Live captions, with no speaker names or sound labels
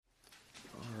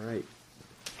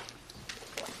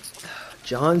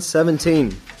John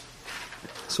 17.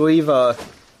 So we've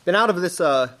been out of this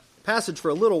passage for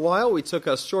a little while. We took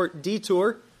a short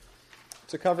detour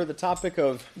to cover the topic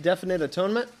of definite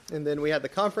atonement, and then we had the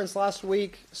conference last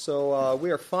week. So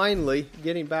we are finally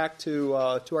getting back to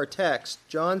our text,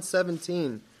 John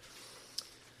 17.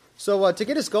 So to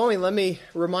get us going, let me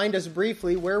remind us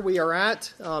briefly where we are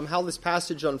at, how this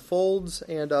passage unfolds,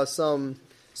 and some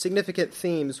significant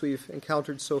themes we've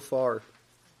encountered so far.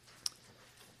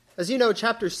 As you know,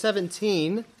 chapter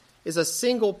 17 is a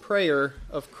single prayer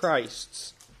of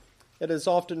Christ's. It is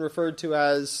often referred to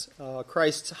as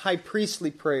Christ's high priestly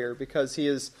prayer because he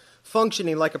is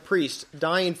functioning like a priest,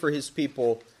 dying for his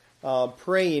people,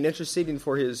 praying, interceding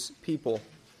for his people.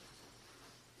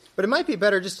 But it might be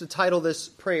better just to title this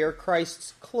prayer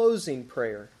Christ's closing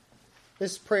prayer.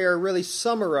 This prayer really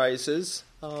summarizes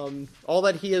all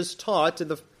that he has taught in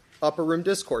the Upper Room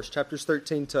Discourse, chapters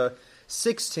 13 to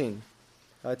 16.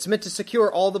 It's meant to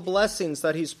secure all the blessings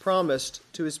that he's promised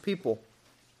to his people.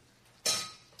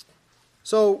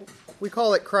 So we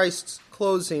call it Christ's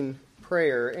closing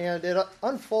prayer, and it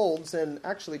unfolds in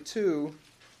actually two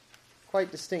quite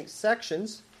distinct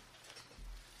sections.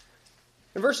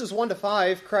 In verses 1 to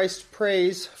 5, Christ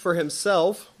prays for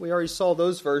himself. We already saw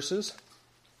those verses.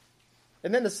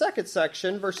 And then the second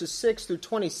section, verses 6 through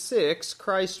 26,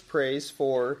 Christ prays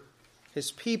for his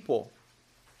people.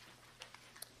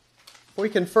 We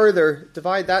can further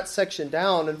divide that section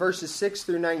down. In verses 6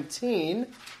 through 19,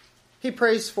 he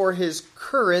prays for his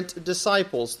current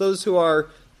disciples, those who are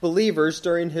believers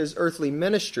during his earthly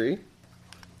ministry.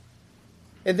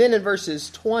 And then in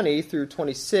verses 20 through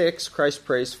 26, Christ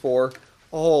prays for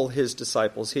all his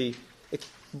disciples. He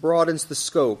broadens the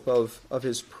scope of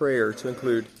his prayer to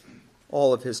include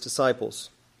all of his disciples.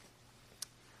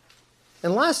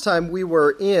 And last time we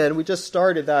just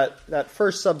started that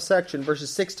first subsection, verses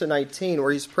 6 to 19,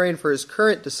 where he's praying for his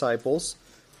current disciples.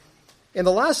 In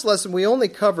the last lesson, we only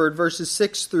covered verses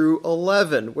 6 through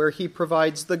 11, where he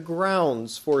provides the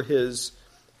grounds for his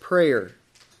prayer.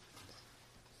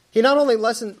 He not only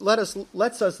lets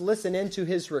us listen into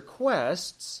his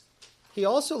requests, he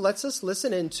also lets us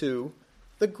listen into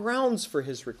the grounds for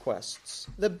his requests,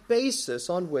 the basis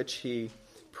on which he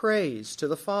prays to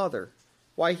the Father,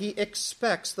 why he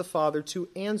expects the Father to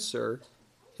answer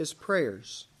his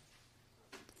prayers.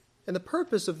 And the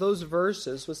purpose of those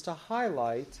verses was to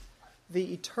highlight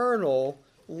the eternal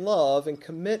love and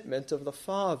commitment of the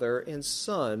Father and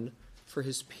Son for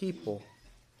his people.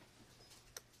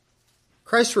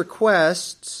 Christ's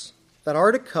requests that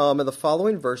are to come in the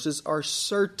following verses are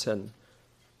certain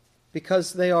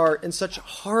because they are in such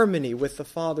harmony with the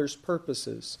Father's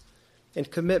purposes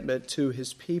and commitment to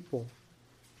his people.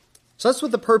 So that's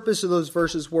what the purpose of those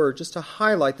verses were, just to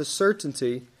highlight the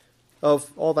certainty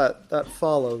of all that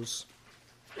follows.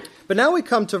 But now we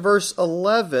come to verse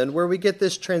 11, where we get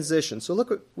this transition. So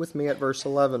look with me at verse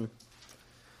 11.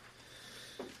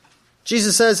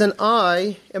 Jesus says, "And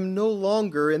I am no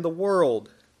longer in the world,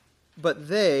 but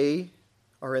they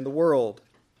are in the world,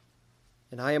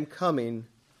 and I am coming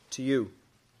to you."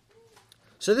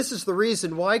 So this is the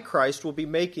reason why Christ will be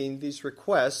making these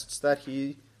requests that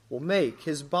he will make.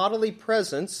 His bodily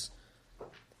presence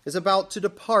is about to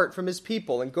depart from his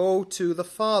people and go to the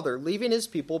Father, leaving his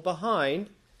people behind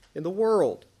in the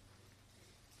world.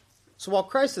 So while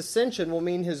Christ's ascension will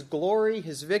mean his glory,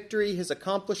 his victory, his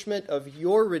accomplishment of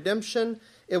your redemption,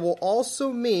 it will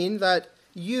also mean that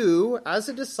you, as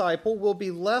a disciple, will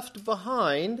be left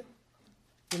behind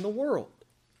in the world.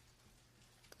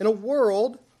 In a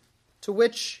world to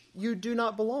which you do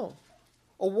not belong.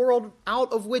 A world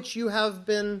out of which you have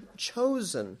been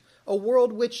chosen. A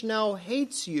world which now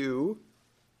hates you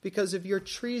because of your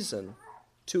treason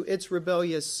to its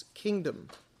rebellious kingdom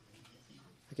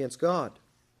against God.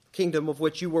 Kingdom of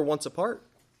which you were once a part.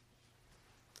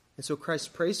 And so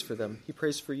Christ prays for them. He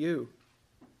prays for you.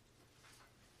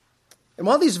 And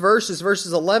while these verses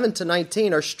 11 to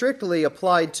 19, are strictly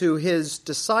applied to his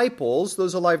disciples,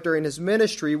 those alive during his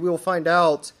ministry, we will find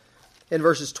out in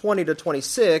verses 20 to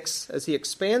 26, as he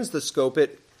expands the scope,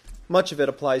 much of it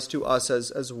applies to us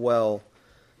as well.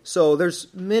 So there's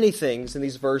many things in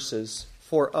these verses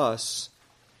for us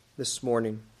this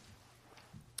morning.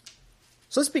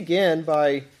 So let's begin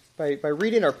by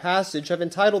reading our passage. I've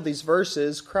entitled these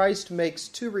verses, "Christ makes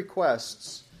two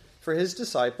requests for his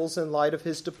disciples in light of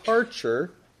his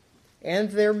departure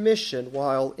and their mission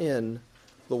while in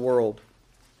the world."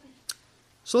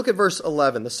 So look at verse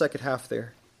 11, the second half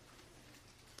there.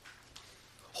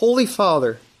 "Holy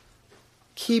Father,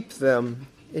 keep them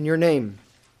in your name,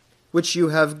 which you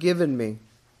have given me,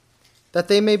 that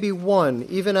they may be one,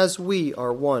 even as we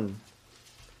are one.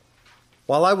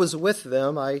 While I was with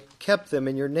them, I kept them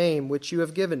in your name, which you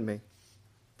have given me.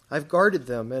 I've guarded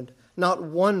them, and not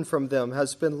one from them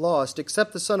has been lost,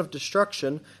 except the son of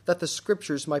destruction, that the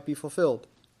Scriptures might be fulfilled.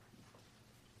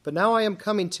 But now I am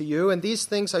coming to you, and these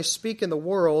things I speak in the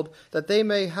world, that they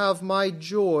may have my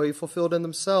joy fulfilled in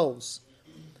themselves.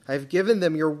 I have given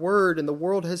them your word, and the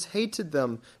world has hated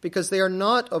them, because they are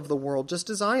not of the world, just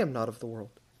as I am not of the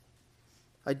world.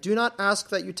 I do not ask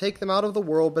that you take them out of the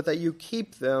world, but that you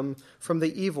keep them from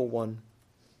the evil one.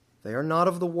 They are not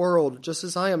of the world, just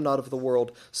as I am not of the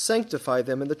world. Sanctify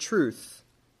them in the truth.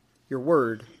 Your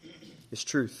word is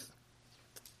truth.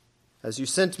 As you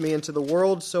sent me into the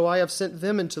world, so I have sent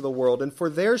them into the world, and for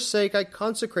their sake I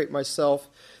consecrate myself,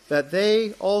 that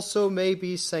they also may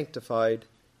be sanctified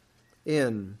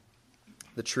in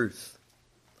the truth.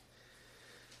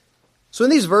 So in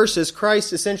these verses,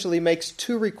 Christ essentially makes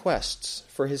two requests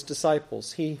for his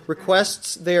disciples. He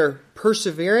requests their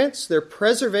perseverance, their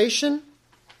preservation,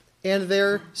 and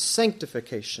their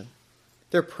sanctification.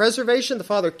 Their preservation, the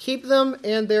Father keep them,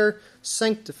 and their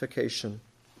sanctification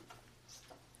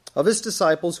of his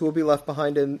disciples who will be left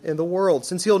behind in the world.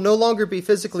 Since he'll no longer be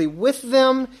physically with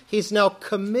them, he's now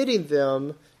committing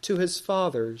them to his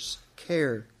Father's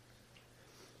care.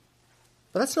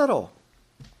 But that's not all.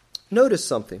 Notice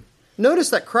something.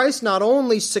 Notice that Christ not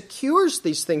only secures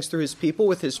these things through his people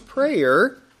with his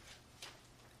prayer,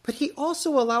 but he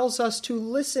also allows us to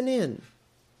listen in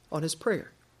on his prayer.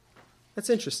 That's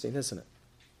interesting, isn't it?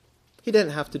 He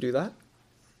didn't have to do that.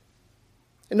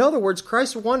 In other words,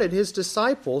 Christ wanted his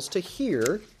disciples to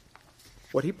hear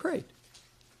what he prayed.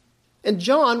 And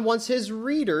John wants his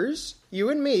readers, you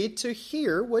and me, to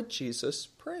hear what Jesus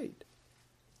prayed.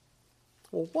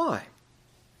 Well, why?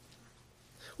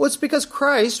 Well, it's because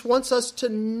Christ wants us to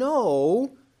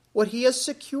know what he has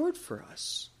secured for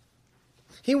us.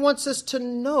 He wants us to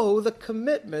know the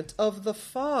commitment of the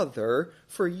Father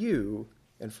for you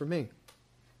and for me.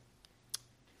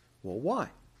 Well, why?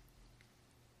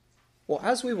 Well,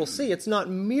 as we will see, it's not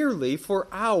merely for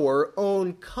our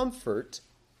own comfort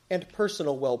and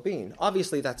personal well-being.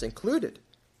 Obviously, that's included,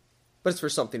 but it's for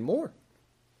something more.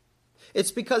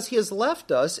 It's because he has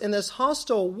left us in this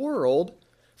hostile world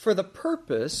for the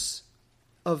purpose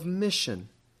of mission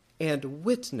and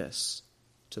witness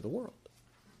to the world.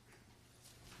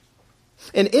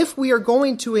 And if we are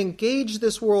going to engage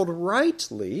this world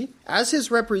rightly as his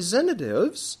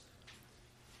representatives,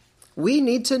 we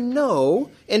need to know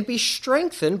and be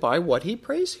strengthened by what he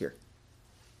prays here.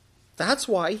 That's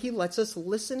why he lets us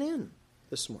listen in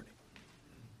this morning.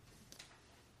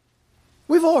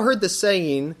 We've all heard the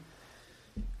saying,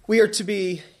 we are to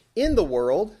be in the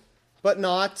world, but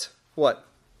not, what?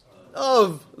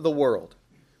 Of the world.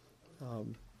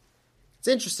 It's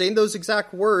interesting, those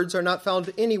exact words are not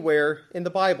found anywhere in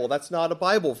the Bible. That's not a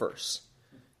Bible verse.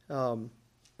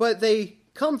 But they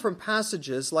come from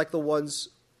passages like the ones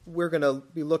we're going to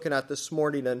be looking at this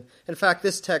morning. And in fact,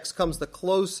 this text comes the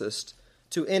closest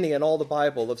to any in all the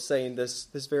Bible of saying this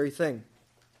very thing.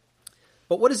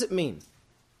 But what does it mean?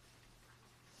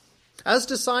 As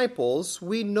disciples,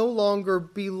 we no longer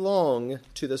belong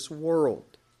to this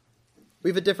world. We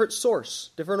have a different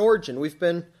source, different origin. We've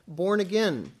been born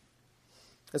again.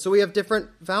 And so we have different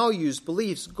values,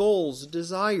 beliefs, goals,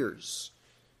 desires.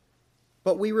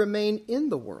 But we remain in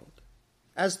the world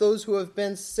as those who have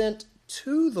been sent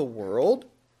to the world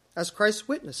as Christ's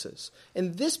witnesses.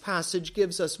 And this passage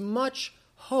gives us much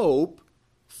hope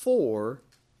for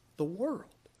the world.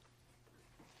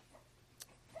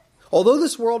 Although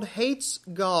this world hates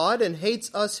God and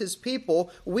hates us, his people,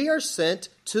 we are sent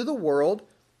to the world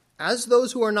as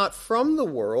those who are not from the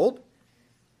world,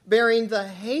 bearing the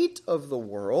hate of the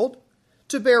world,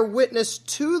 to bear witness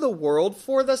to the world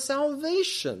for the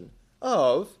salvation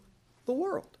of the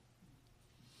world.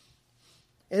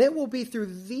 And it will be through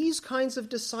these kinds of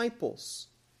disciples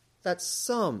that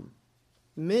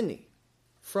many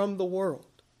from the world,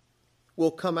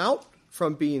 will come out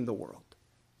from being the world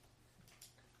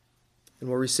and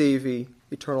will receive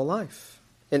eternal life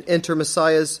and enter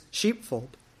Messiah's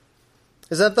sheepfold.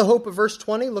 Is that the hope of verse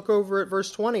 20? Look over at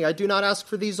verse 20. I do not ask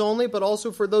for these only, but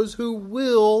also for those who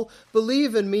will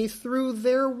believe in me through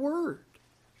their word.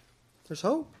 There's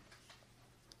hope.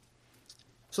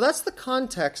 So that's the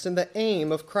context and the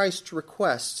aim of Christ's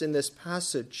requests in this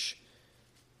passage.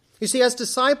 You see, as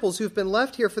disciples who've been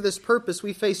left here for this purpose,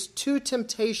 we face two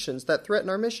temptations that threaten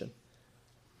our mission.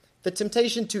 The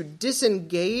temptation to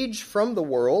disengage from the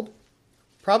world,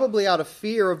 probably out of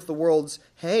fear of the world's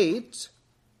hate,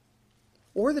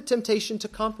 or the temptation to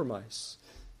compromise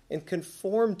and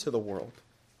conform to the world,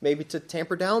 maybe to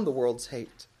tamper down the world's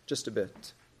hate just a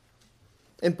bit.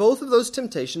 And both of those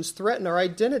temptations threaten our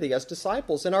identity as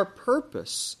disciples and our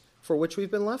purpose for which we've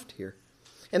been left here.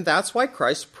 And that's why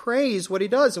Christ prays what he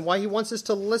does and why he wants us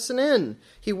to listen in.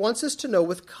 He wants us to know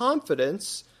with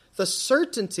confidence the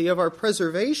certainty of our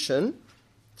preservation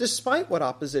despite what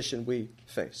opposition we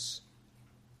face.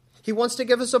 He wants to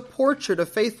give us a portrait of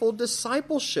faithful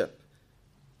discipleship,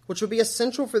 which would be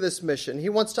essential for this mission. He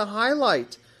wants to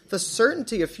highlight the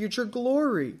certainty of future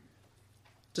glory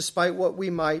despite what we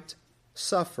might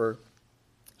suffer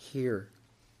here.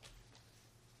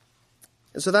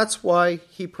 And so that's why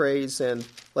he prays and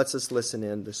lets us listen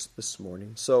in this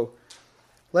morning. So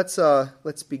let's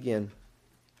begin.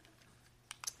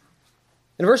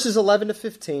 In verses 11 to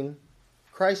 15,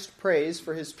 Christ prays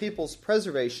for his people's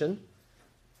preservation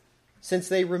since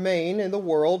they remain in the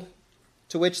world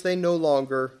to which they no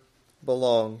longer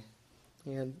belong.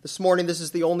 And this morning, this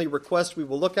is the only request we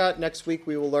will look at. Next week,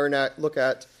 we will look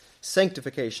at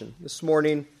sanctification. This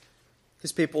morning,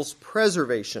 his people's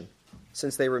preservation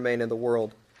since they remain in the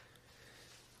world.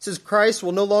 It says Christ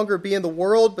will no longer be in the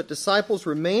world, but disciples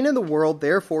remain in the world.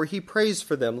 Therefore, he prays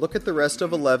for them. Look at the rest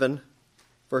of 11,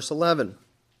 verse 11.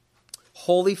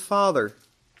 Holy Father,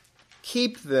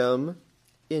 keep them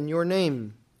in your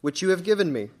name, which you have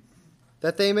given me,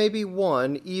 that they may be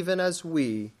one, even as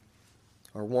we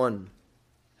are one.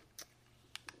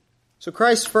 So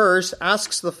Christ first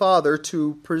asks the Father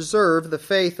to preserve the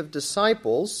faith of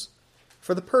disciples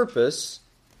for the purpose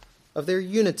of their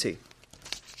unity.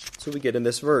 So we get in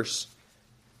this verse.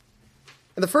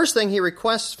 And the first thing he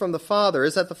requests from the Father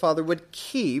is that the Father would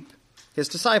keep his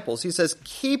disciples. He says,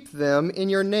 keep them in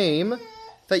your name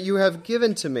that you have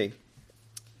given to me.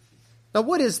 Now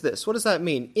what is this? What does that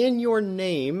mean? In your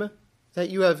name that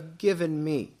you have given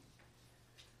me.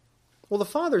 Well, the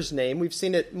Father's name, we've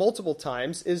seen it multiple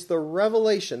times, is the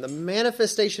revelation, the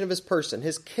manifestation of his person,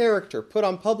 his character put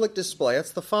on public display.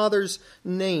 That's the Father's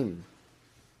name.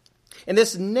 And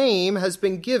this name has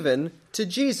been given to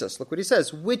Jesus. Look what he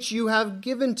says, which you have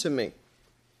given to me.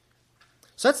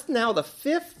 So that's now the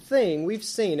fifth thing we've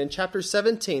seen in chapter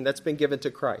 17 that's been given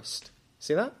to Christ.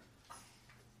 See that?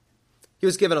 He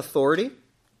was given authority.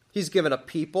 He's given a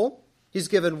people. He's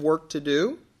given work to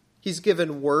do. He's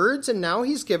given words. And now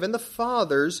he's given the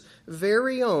Father's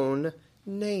very own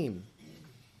name.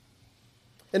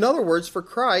 In other words, for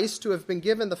Christ to have been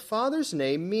given the Father's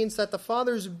name means that the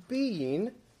Father's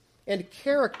being and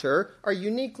character are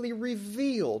uniquely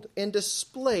revealed and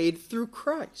displayed through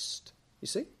Christ. You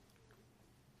see?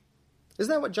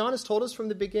 Isn't that what John has told us from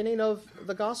the beginning of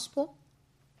the gospel?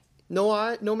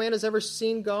 No man has ever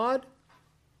seen God,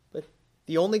 but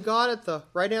the only God at the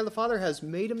right hand of the Father has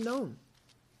made him known.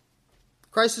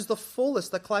 Christ is the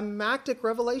fullest, the climactic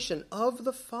revelation of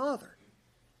the Father.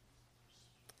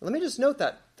 Let me just note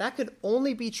that could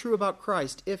only be true about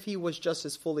Christ if he was just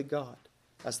as fully God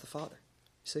as the Father.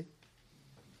 You see?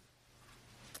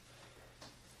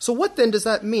 So what then does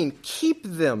that mean? Keep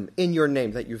them in your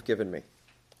name that you've given me.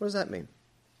 What does that mean?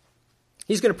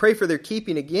 He's going to pray for their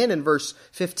keeping again in verse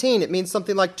 15. It means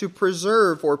something like to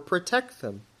preserve or protect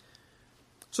them.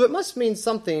 So it must mean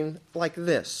something like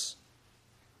this.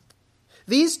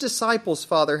 These disciples,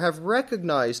 Father, have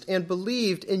recognized and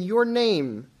believed in your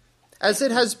name as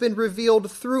it has been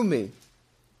revealed through me.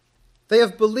 They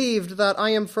have believed that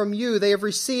I am from you. They have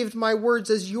received my words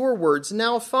as your words.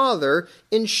 Now, Father,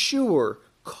 ensure,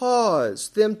 cause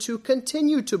them to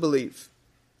continue to believe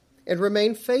and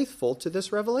remain faithful to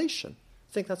this revelation.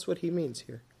 I think that's what he means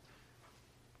here.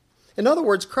 In other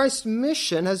words, Christ's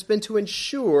mission has been to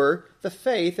ensure the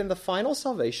faith and the final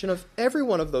salvation of every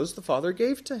one of those the Father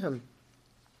gave to him.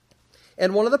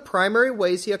 And one of the primary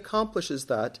ways he accomplishes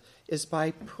that is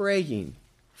by praying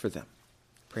for them,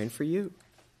 praying for you,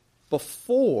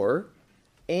 before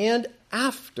and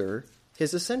after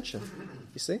his ascension.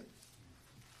 You see?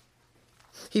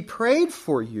 He prayed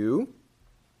for you.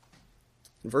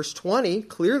 In verse 20,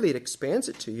 clearly it expands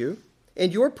it to you,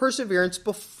 and your perseverance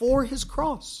before his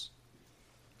cross.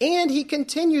 And he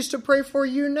continues to pray for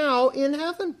you now in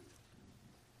heaven.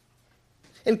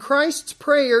 And Christ's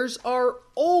prayers are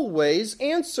always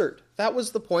answered. That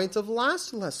was the point of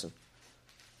last lesson.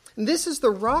 And this is the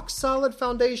rock-solid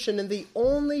foundation and the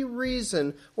only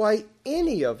reason why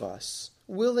any of us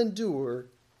will endure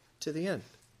to the end.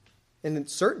 And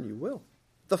it's certain you will.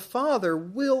 The Father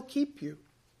will keep you.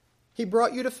 He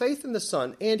brought you to faith in the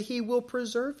Son, and he will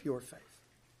preserve your faith.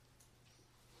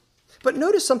 But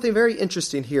notice something very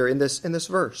interesting here in this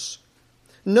verse.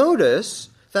 Notice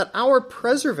that our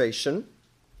preservation,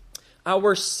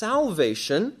 our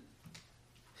salvation,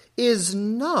 is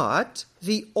not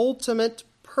the ultimate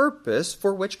purpose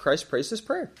for which Christ prays his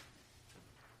prayer.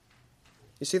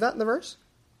 You see that in the verse?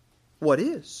 What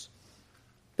is?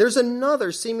 There's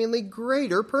another seemingly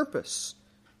greater purpose.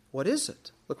 What is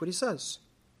it? Look what he says.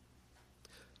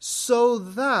 So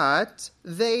that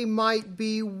they might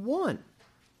be one,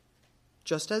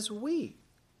 just as we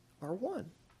are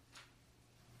one.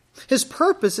 His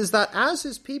purpose is that as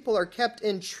his people are kept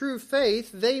in true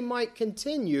faith, they might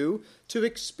continue to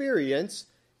experience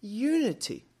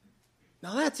unity.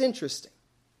 Now that's interesting.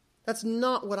 That's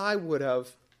not what I would have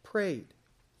prayed.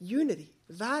 Unity,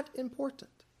 that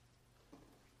important.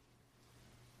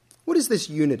 What is this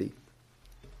unity?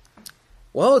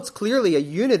 Well, it's clearly a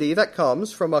unity that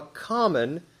comes from a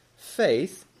common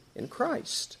faith in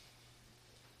Christ.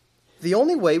 The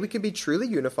only way we can be truly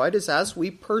unified is as we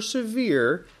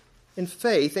persevere in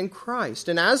faith in Christ.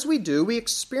 And as we do, we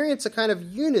experience a kind of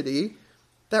unity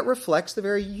that reflects the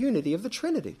very unity of the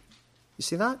Trinity. You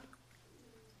see that?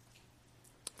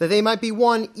 That they might be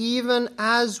one even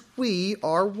as we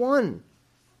are one.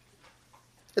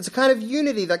 It's a kind of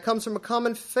unity that comes from a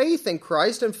common faith in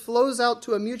Christ and flows out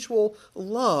to a mutual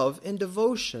love and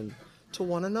devotion to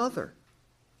one another.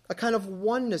 A kind of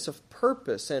oneness of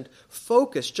purpose and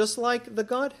focus, just like the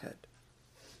Godhead.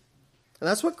 And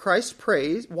that's what Christ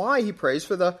prays, why he prays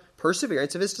for the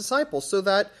perseverance of his disciples, so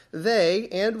that they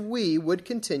and we would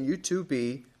continue to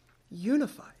be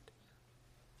unified.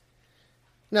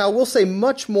 Now, we'll say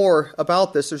much more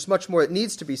about this. There's much more that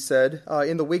needs to be said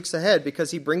in the weeks ahead,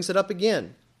 because he brings it up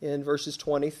again in verses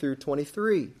 20 through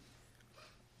 23.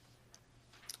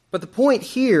 But the point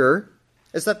here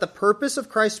is that the purpose of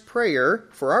Christ's prayer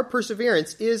for our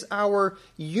perseverance is our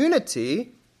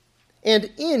unity, and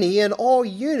any and all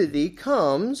unity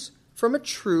comes from a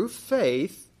true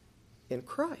faith in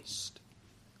Christ.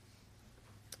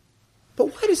 But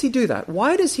why does he do that?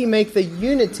 Why does he make the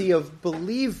unity of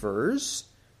believers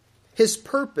his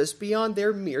purpose beyond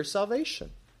their mere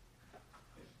salvation?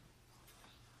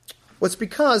 Well, it's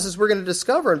because, as we're going to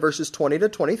discover in verses 20 to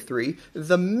 23,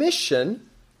 the mission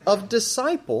of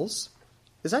disciples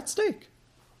is at stake.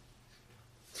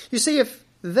 You see, if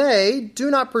they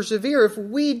do not persevere, if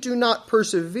we do not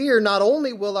persevere, not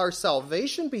only will our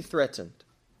salvation be threatened,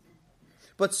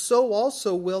 but so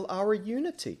also will our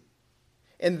unity.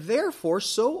 And therefore,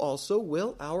 so also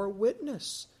will our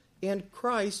witness and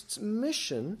Christ's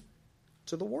mission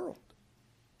to the world.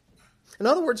 In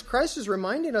other words, Christ is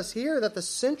reminding us here that the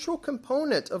central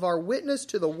component of our witness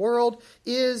to the world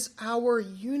is our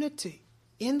unity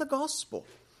in the gospel,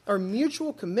 our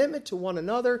mutual commitment to one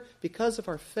another because of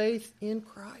our faith in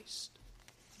Christ.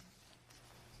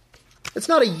 It's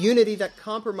not a unity that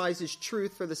compromises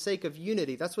truth for the sake of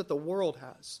unity. That's what the world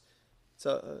has. It's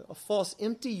a false,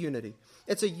 empty unity.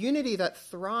 It's a unity that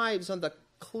thrives on the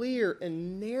clear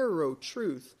and narrow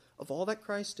truth of all that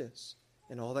Christ is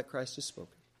and all that Christ has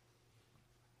spoken.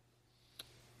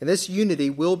 And this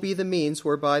unity will be the means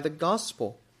whereby the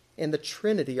gospel and the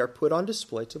Trinity are put on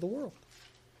display to the world.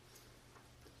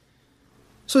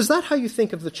 So is that how you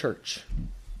think of the church?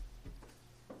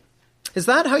 Is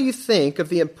that how you think of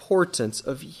the importance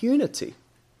of unity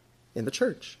in the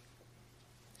church?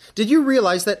 Did you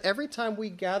realize that every time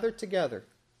we gather together,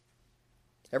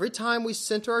 every time we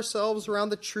center ourselves around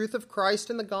the truth of Christ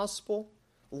and the gospel,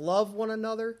 love one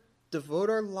another, devote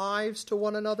our lives to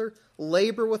one another,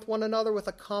 labor with one another with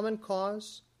a common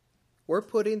cause, we're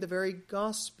putting the very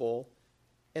gospel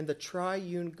and the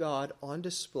triune God on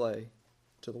display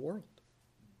to the world.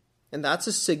 And that's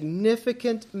a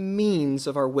significant means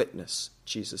of our witness,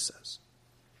 Jesus says.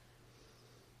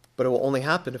 But it will only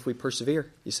happen if we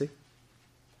persevere, you see.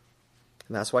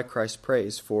 And that's why Christ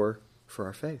prays for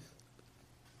our faith.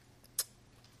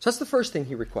 So that's the first thing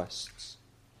he requests.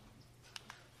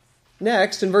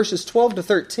 Next, in verses 12 to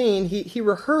 13, he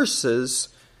rehearses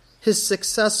his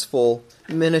successful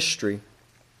ministry.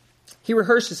 He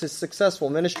rehearses his successful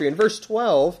ministry. In verse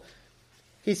 12,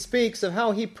 he speaks of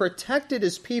how he protected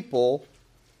his people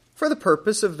for the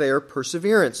purpose of their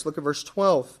perseverance. Look at verse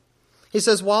 12. He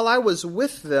says, "While I was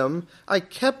with them, I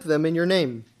kept them in your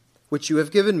name, which you have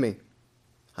given me.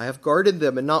 I have guarded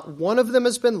them, and not one of them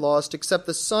has been lost except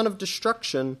the son of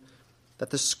destruction, that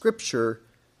the scripture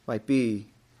might be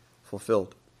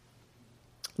fulfilled."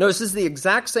 Notice this is the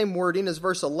exact same wording as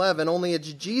verse 11, only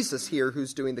it's Jesus here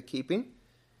who's doing the keeping.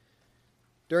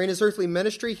 During his earthly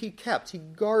ministry, he kept, he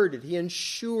guarded, he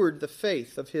ensured the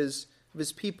faith of his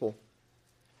people.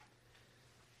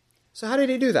 So how did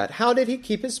he do that? How did he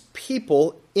keep his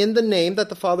people in the name that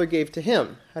the Father gave to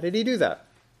him? How did he do that?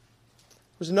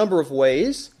 There's a number of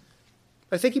ways.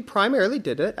 I think he primarily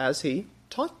did it as he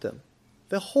taught them.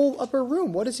 The whole upper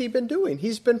room, what has he been doing?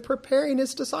 He's been preparing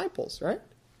his disciples, right?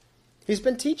 He's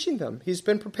been teaching them. He's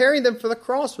been preparing them for the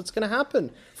cross, what's going to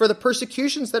happen, for the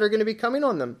persecutions that are going to be coming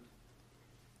on them.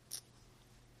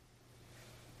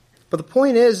 But the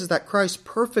point is that Christ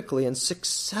perfectly and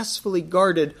successfully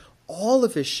guarded all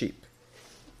of his sheep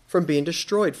from being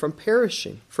destroyed, from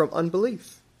perishing, from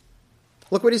unbelief.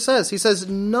 Look what he says. He says,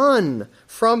 none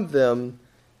from them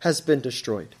has been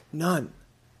destroyed. None.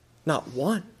 Not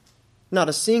one. Not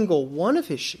a single one of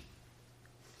his sheep.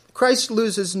 Christ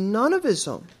loses none of his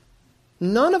own.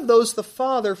 None of those the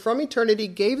Father from eternity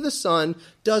gave the Son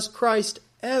does Christ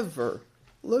ever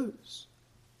lose.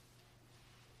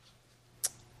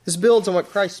 This builds on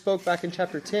what Christ spoke back in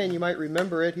chapter 10. You might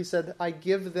remember it. He said, I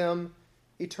give them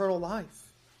eternal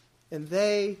life, and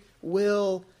they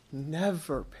will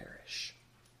never perish,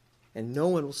 and no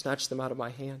one will snatch them out of my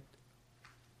hand.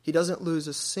 He doesn't lose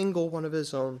a single one of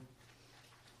his own.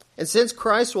 And since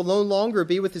Christ will no longer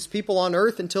be with his people on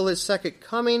earth until his second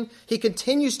coming, he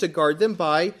continues to guard them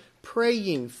by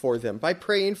praying for them, by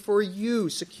praying for you,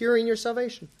 securing your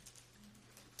salvation.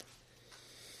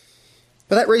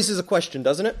 But that raises a question,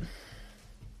 doesn't it?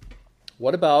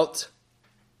 What about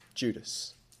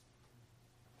Judas?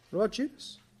 What about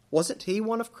Judas? Wasn't he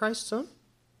one of Christ's own?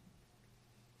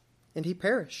 And he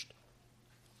perished.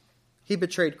 He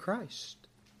betrayed Christ.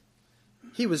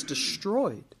 He was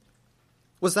destroyed.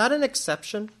 Was that an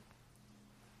exception?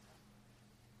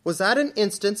 Was that an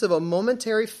instance of a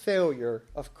momentary failure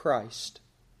of Christ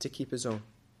to keep his own?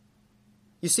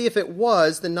 You see, if it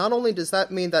was, then not only does that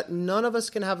mean that none of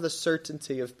us can have the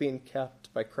certainty of being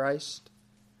kept by Christ,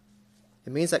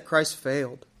 it means that Christ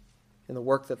failed in the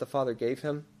work that the Father gave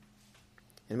him,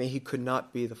 and he could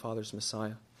not be the Father's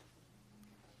Messiah.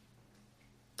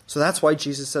 So that's why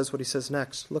Jesus says what he says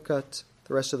next. Look at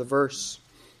the rest of the verse.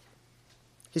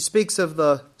 He speaks of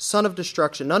the son of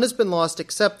destruction. None has been lost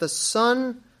except the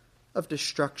son of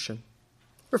destruction.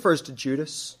 Refers to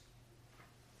Judas.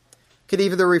 Could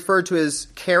either refer to his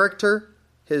character,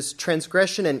 his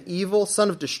transgression and evil, son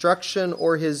of destruction,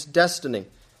 or his destiny,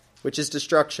 which is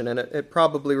destruction, and it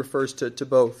probably refers to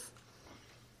both.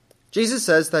 Jesus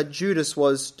says that Judas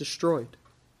was destroyed.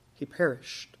 He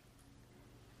perished.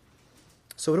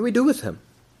 So what do we do with him?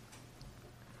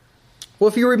 Well,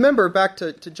 if you remember back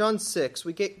to John 6,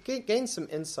 we gain some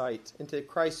insight into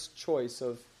Christ's choice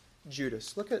of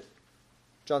Judas. Look at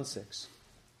John 6.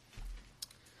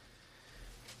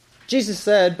 Jesus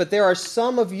said, "But there are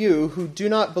some of you who do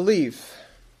not believe."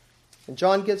 And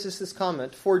John gives us this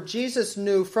comment, "For Jesus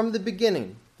knew from the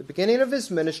beginning of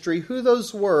his ministry, who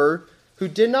those were who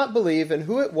did not believe and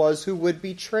who it was who would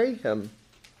betray him."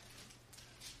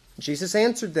 Jesus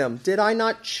answered them, "Did I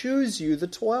not choose you, the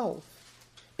 12?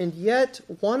 And yet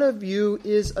one of you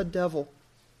is a devil."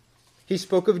 He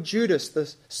spoke of Judas,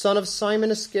 the son of Simon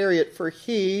Iscariot, for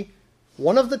he,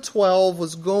 one of the 12,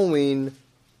 was going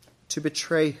to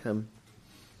betray him.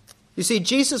 You see,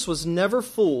 Jesus was never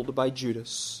fooled by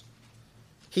Judas.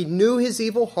 He knew his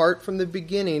evil heart from the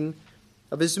beginning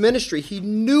of his ministry. He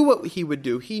knew what he would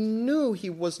do. He knew he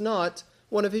was not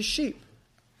one of his sheep.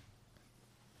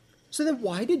 So then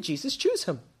why did Jesus choose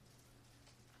him?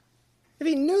 If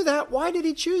he knew that, why did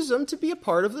he choose him to be a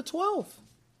part of the 12?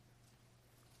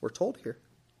 We're told here,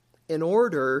 in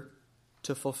order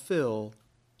to fulfill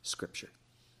Scripture.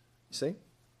 You see?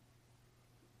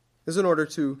 This is in order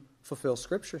to fulfill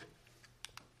Scripture.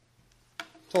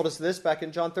 Told us this back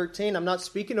in John 13. "I'm not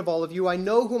speaking of all of you. I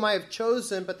know whom I have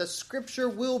chosen, but the Scripture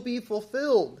will be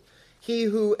fulfilled. He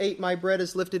who ate my bread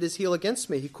has lifted his heel against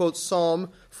me." He quotes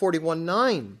Psalm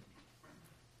 41:9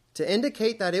 to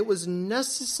indicate that it was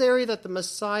necessary that the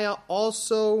Messiah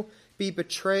also be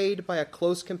betrayed by a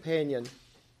close companion,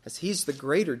 as he's the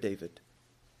greater David,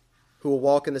 who will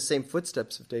walk in the same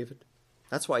footsteps of David.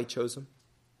 That's why he chose him.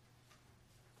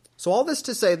 So all this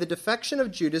to say, the defection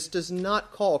of Judas does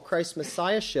not call Christ's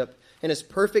messiahship and his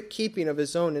perfect keeping of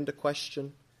his own into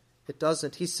question. It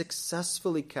doesn't. He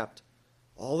successfully kept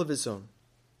all of his own,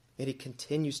 and he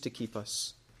continues to keep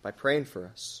us by praying for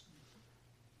us.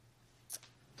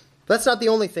 But that's not the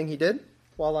only thing he did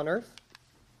while on earth.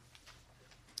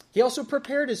 He also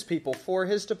prepared his people for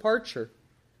his departure,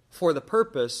 for the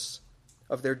purpose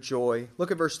of their joy.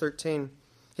 Look at verse 13.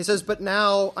 He says, "But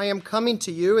now I am coming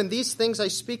to you, and these things I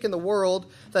speak in the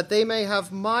world, that they may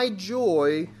have my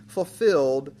joy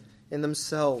fulfilled in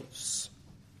themselves."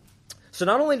 So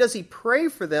not only does he pray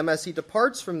for them as he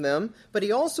departs from them, but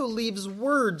he also leaves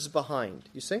words behind,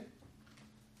 you see?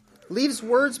 Leaves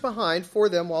words behind for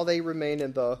them while they remain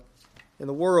in the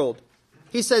world.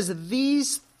 He says,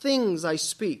 "These things I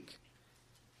speak."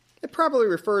 It probably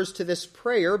refers to this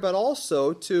prayer, but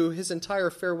also to his entire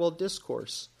farewell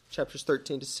discourse. Chapters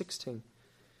 13 to 16.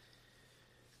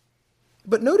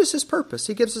 But notice his purpose.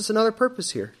 He gives us another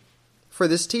purpose here for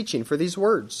this teaching, for these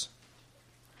words.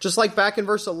 Just like back in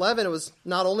verse 11, it was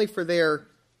not only for their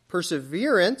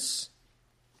perseverance,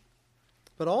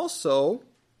 but also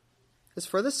is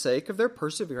for the sake of their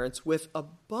perseverance with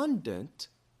abundant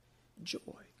joy.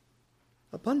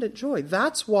 Abundant joy.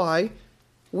 That's why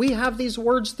we have these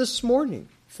words this morning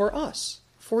for us,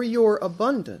 for your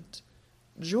abundant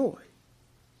joy.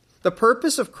 The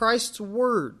purpose of Christ's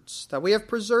words that we have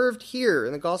preserved here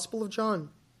in the Gospel of John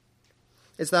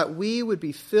is that we would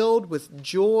be filled with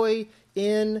joy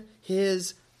in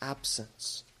his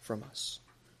absence from us.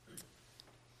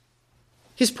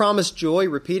 He's promised joy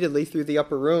repeatedly through the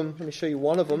upper room. Let me show you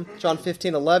one of them. John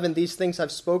 15:11, these things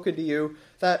I've spoken to you,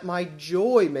 that my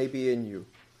joy may be in you,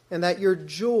 and that your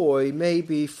joy may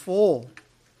be full.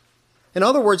 In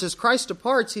other words, as Christ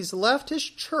departs, he's left his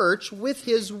church with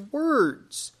his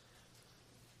words.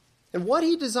 And what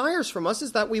he desires from us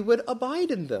is that we would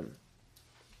abide in them,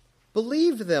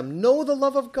 believe them, know the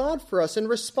love of God for us, and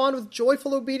respond with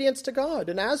joyful obedience to God.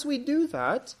 And as we do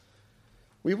that,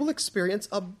 we will experience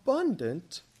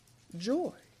abundant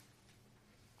joy.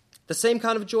 The same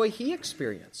kind of joy he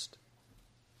experienced.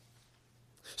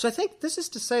 So I think this is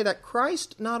to say that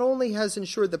Christ not only has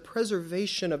ensured the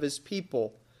preservation of his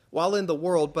people while in the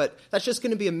world, but that's just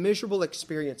going to be a miserable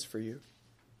experience for you.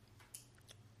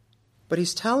 But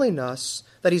he's telling us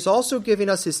that he's also giving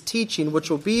us his teaching, which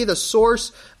will be the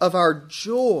source of our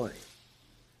joy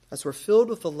as we're filled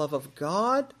with the love of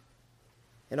God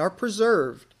and are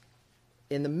preserved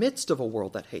in the midst of a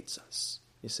world that hates us,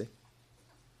 you see.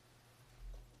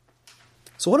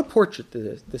 So what a portrait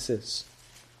this is.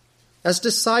 As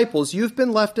disciples, you've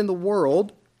been left in the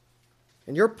world,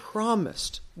 and you're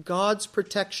promised God's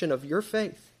protection of your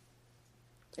faith.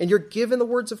 And you're given the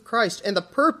words of Christ. And the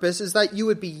purpose is that you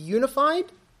would be unified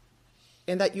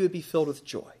and that you would be filled with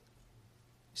joy.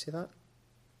 You see that?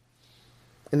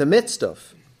 In the midst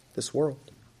of this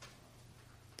world.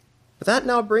 But that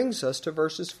now brings us to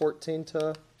verses 14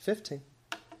 to 15,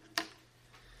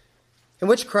 in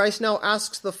which Christ now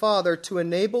asks the Father to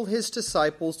enable his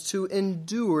disciples to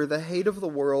endure the hate of the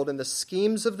world and the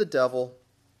schemes of the devil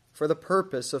for the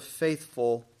purpose of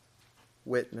faithful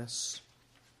witness.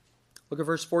 Look at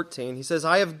verse 14. He says,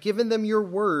 I have given them your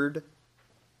word,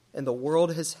 and the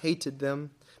world has hated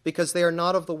them, because they are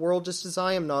not of the world, just as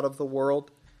I am not of the world.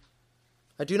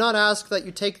 I do not ask that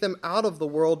you take them out of the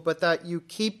world, but that you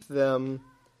keep them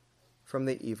from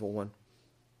the evil one.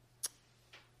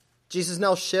 Jesus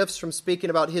now shifts from speaking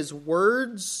about his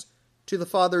words to the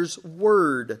Father's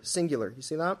word, singular. You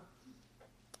see that?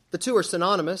 The two are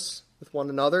synonymous with one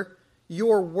another.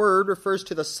 Your word refers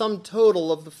to the sum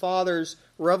total of the Father's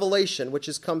revelation, which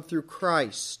has come through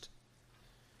Christ.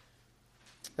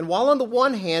 And while on the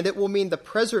one hand it will mean the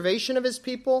preservation of his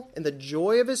people and the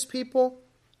joy of his people,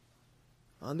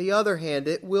 on the other hand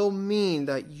it will mean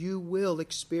that you will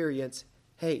experience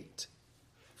hate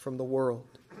from the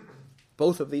world.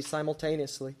 Both of these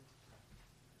simultaneously.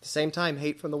 At the same time,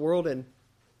 hate from the world and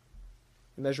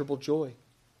immeasurable joy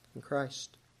in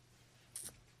Christ.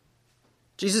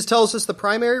 Jesus tells us the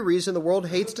primary reason the world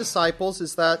hates disciples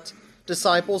is that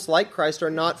disciples, like Christ, are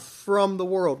not from the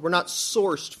world. We're not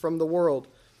sourced from the world.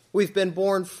 We've been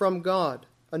born from God,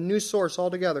 a new source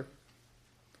altogether.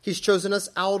 He's chosen us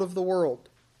out of the world.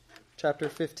 Chapter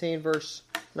 15, verse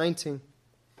 19.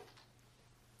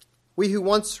 We who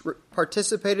once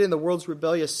participated in the world's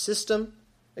rebellious system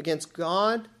against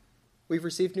God, we've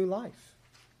received new life.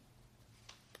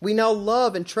 We now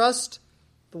love and trust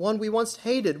the one we once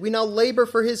hated. We now labor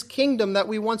for his kingdom that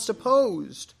we once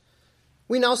opposed.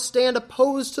 We now stand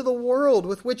opposed to the world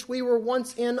with which we were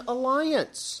once in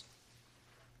alliance.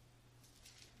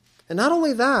 And not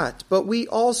only that, but we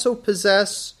also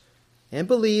possess and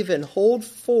believe and hold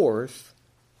forth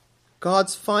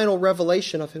God's final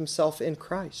revelation of himself in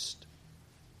Christ.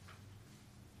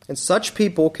 And such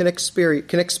people can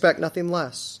expect nothing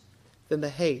less than the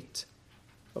hate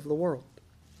of the world.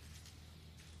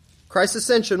 Christ's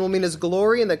ascension will mean his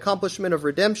glory and the accomplishment of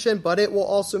redemption, but it will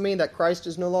also mean that Christ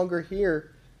is no longer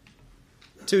here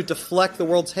to deflect the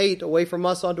world's hate away from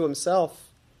us onto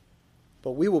himself,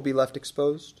 but we will be left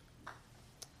exposed.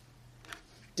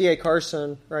 D.A.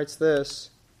 Carson writes this,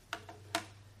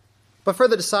 but for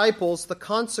the disciples, the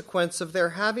consequence of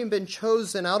their having been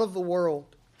chosen out of the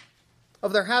world,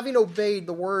 of their having obeyed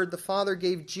the word the Father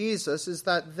gave Jesus, is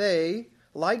that they,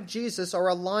 like Jesus, are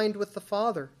aligned with the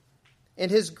Father and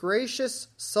his gracious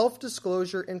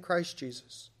self-disclosure in Christ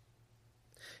Jesus.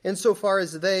 Insofar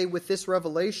as they, with this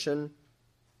revelation,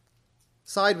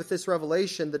 side with this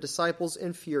revelation, the disciples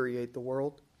infuriate the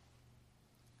world.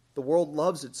 The world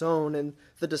loves its own, and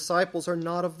the disciples are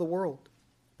not of the world,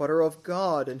 but are of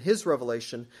God and His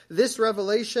revelation. This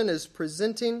revelation is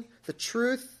presenting the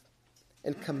truth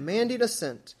and commanding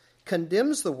assent,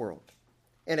 condemns the world,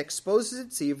 and exposes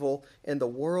its evil, and the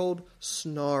world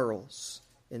snarls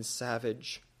in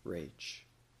savage rage.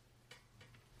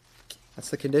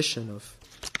 That's the condition of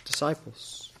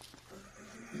disciples.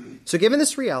 So given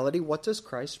this reality, what does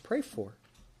Christ pray for?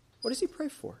 What does He pray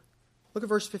for? Look at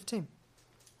verse 15.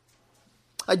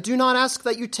 I do not ask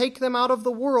that you take them out of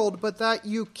the world, but that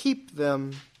you keep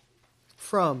them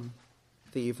from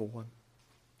the evil one.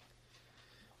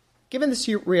 Given this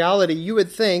reality, you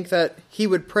would think that He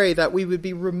would pray that we would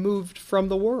be removed from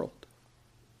the world.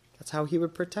 That's how He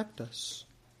would protect us.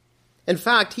 In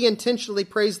fact, He intentionally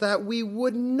prays that we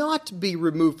would not be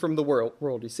removed from the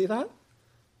world. You see that?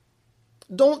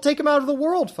 Don't take them out of the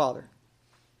world, Father.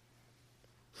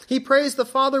 He prays the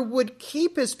Father would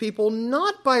keep His people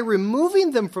not by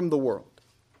removing them from the world,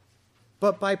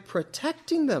 but by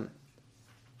protecting them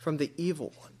from the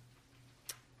evil one.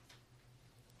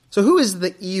 So who is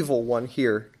the evil one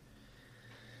here?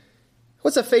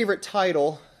 What's a favorite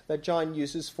title that John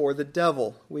uses for the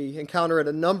devil? We encounter it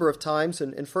a number of times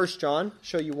in 1 John. I'll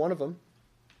show you one of them.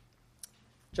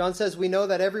 John says, we know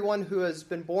that everyone who has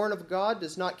been born of God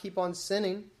does not keep on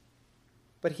sinning,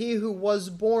 but he who was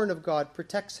born of God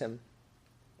protects him,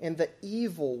 and the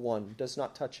evil one does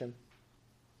not touch him.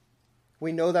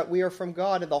 We know that we are from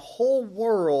God, and the whole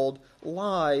world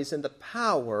lies in the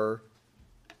power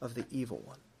of the evil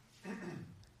one.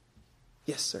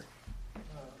 Yes, sir.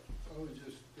 I was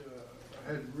just,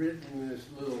 I had written this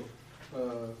little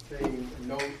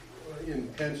note in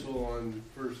pencil on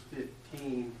verse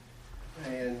 15,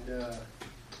 and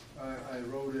I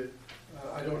wrote it.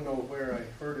 I don't know where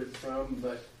I heard it from,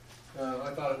 but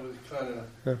I thought it was kind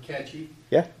of catchy.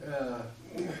 Yeah.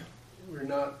 We're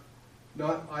not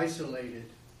isolated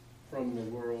from the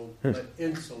world, but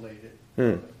insulated.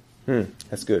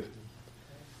 That's good.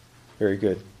 Very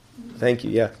good. Thank you.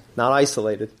 Yeah. Not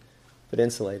isolated, but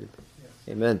insulated.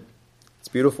 Yeah. Amen. It's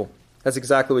beautiful. That's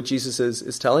exactly what Jesus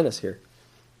is telling us here.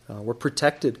 We're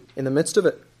protected in the midst of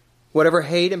it. Whatever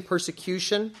hate and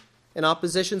persecution and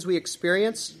oppositions we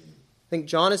experience, I think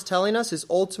John is telling us, is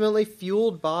ultimately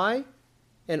fueled by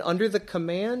and under the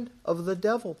command of the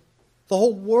devil. The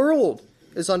whole world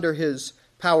is under his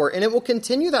power, and it will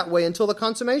continue that way until the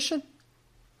consummation.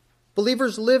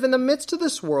 Believers live in the midst of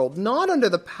this world, not under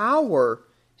the power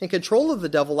and control of the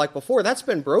devil like before. That's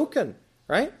been broken,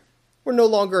 right? We're no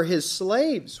longer his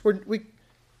slaves.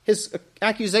 His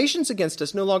accusations against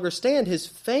us no longer stand. His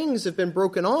fangs have been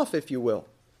broken off, if you will.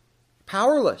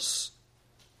 Powerless.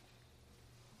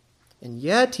 And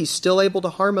yet, he's still able to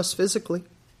harm us physically.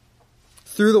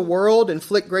 Through the world,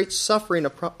 inflict great suffering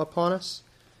upon us.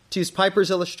 To use Piper's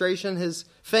illustration, his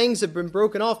fangs have been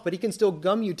broken off, but he can still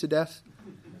gum you to death.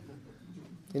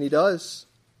 And he does.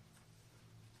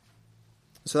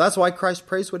 So that's why Christ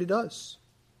prays what he does.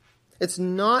 It's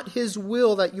not his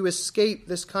will that you escape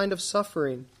this kind of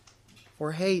suffering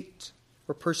or hate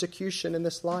or persecution in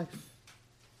this life.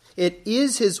 It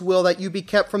is his will that you be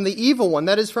kept from the evil one,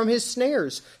 that is from his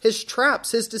snares, his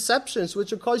traps, his deceptions,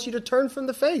 which will cause you to turn from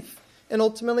the faith and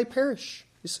ultimately perish.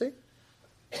 You see?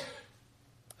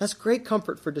 That's great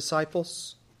comfort for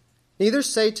disciples. Neither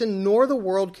Satan nor the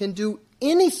world can do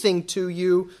anything to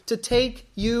you to take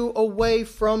you away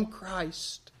from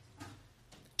Christ,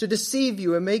 to deceive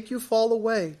you and make you fall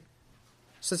away,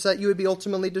 so that you would be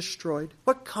ultimately destroyed.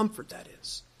 What comfort that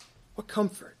is. What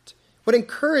comfort. What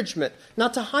encouragement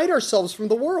not to hide ourselves from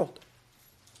the world,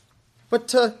 but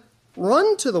to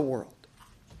run to the world,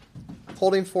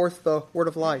 holding forth the word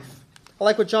of life. I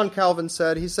like what John Calvin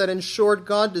said. He said, in short,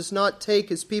 God does not take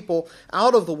his people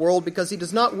out of the world because he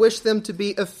does not wish them to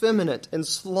be effeminate and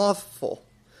slothful,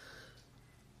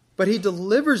 but he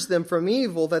delivers them from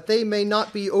evil that they may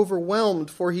not be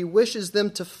overwhelmed, for he wishes them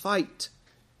to fight,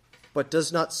 but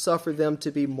does not suffer them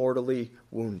to be mortally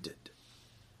wounded.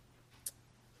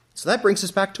 So that brings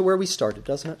us back to where we started,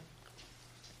 doesn't it?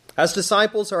 As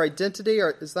disciples, our identity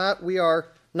is that we are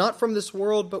not from this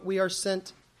world, but we are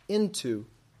sent into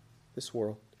this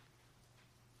world.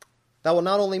 That will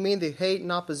not only mean the hate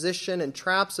and opposition and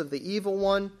traps of the evil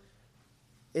one,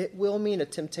 it will mean a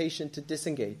temptation to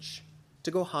disengage, to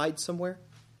go hide somewhere,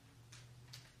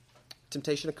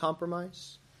 temptation to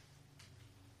compromise.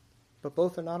 But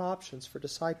both are not options for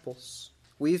disciples.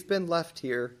 We've been left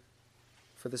here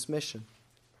for this mission.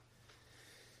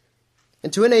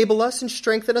 And to enable us and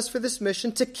strengthen us for this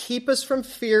mission, to keep us from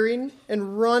fearing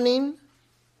and running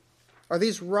are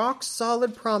these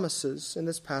rock-solid promises in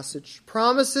this passage,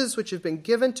 promises which have been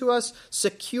given to us,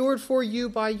 secured for you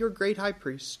by your great high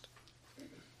priest.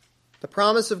 The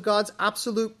promise of God's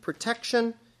absolute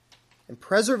protection and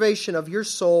preservation of your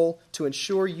soul to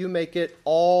ensure you make it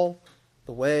all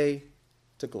the way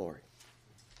to glory.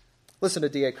 Listen to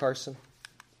D.A. Carson.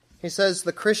 He says,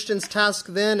 the Christian's task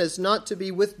then is not to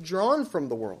be withdrawn from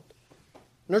the world,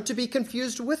 nor to be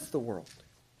confused with the world,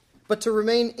 but to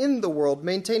remain in the world,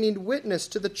 maintaining witness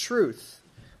to the truth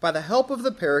by the help of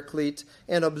the Paraclete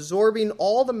and absorbing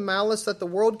all the malice that the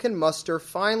world can muster,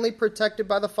 finally protected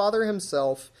by the Father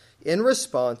himself in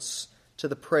response to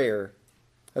the prayer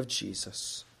of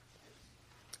Jesus.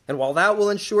 And while that will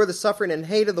ensure the suffering and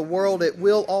hate of the world, it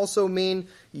will also mean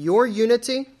your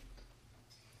unity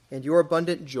and your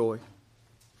abundant joy.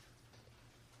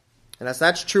 And as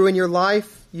that's true in your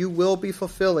life, you will be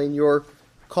fulfilling your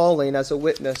calling as a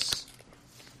witness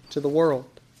to the world.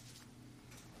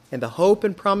 And the hope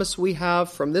and promise we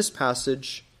have from this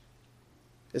passage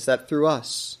is that through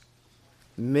us,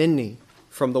 many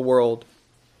from the world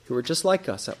who were just like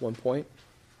us at one point,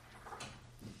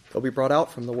 they'll be brought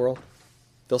out from the world.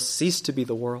 They'll cease to be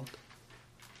the world.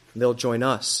 And they'll join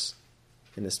us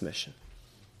in this mission.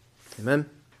 Amen?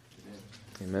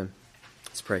 Amen.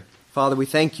 Let's pray. Father, we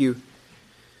thank you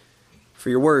for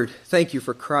your word. Thank you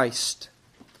for Christ.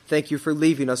 Thank you for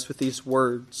leaving us with these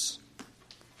words.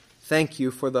 Thank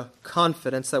you for the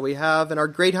confidence that we have in our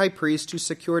great high priest who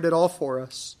secured it all for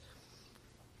us.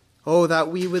 Oh, that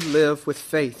we would live with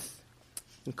faith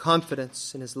and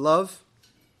confidence in his love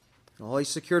and all he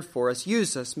secured for us.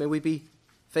 Use us. May we be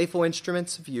faithful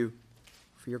instruments of you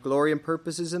for your glory and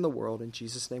purposes in the world. In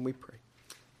Jesus' name we pray.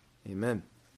 Amen.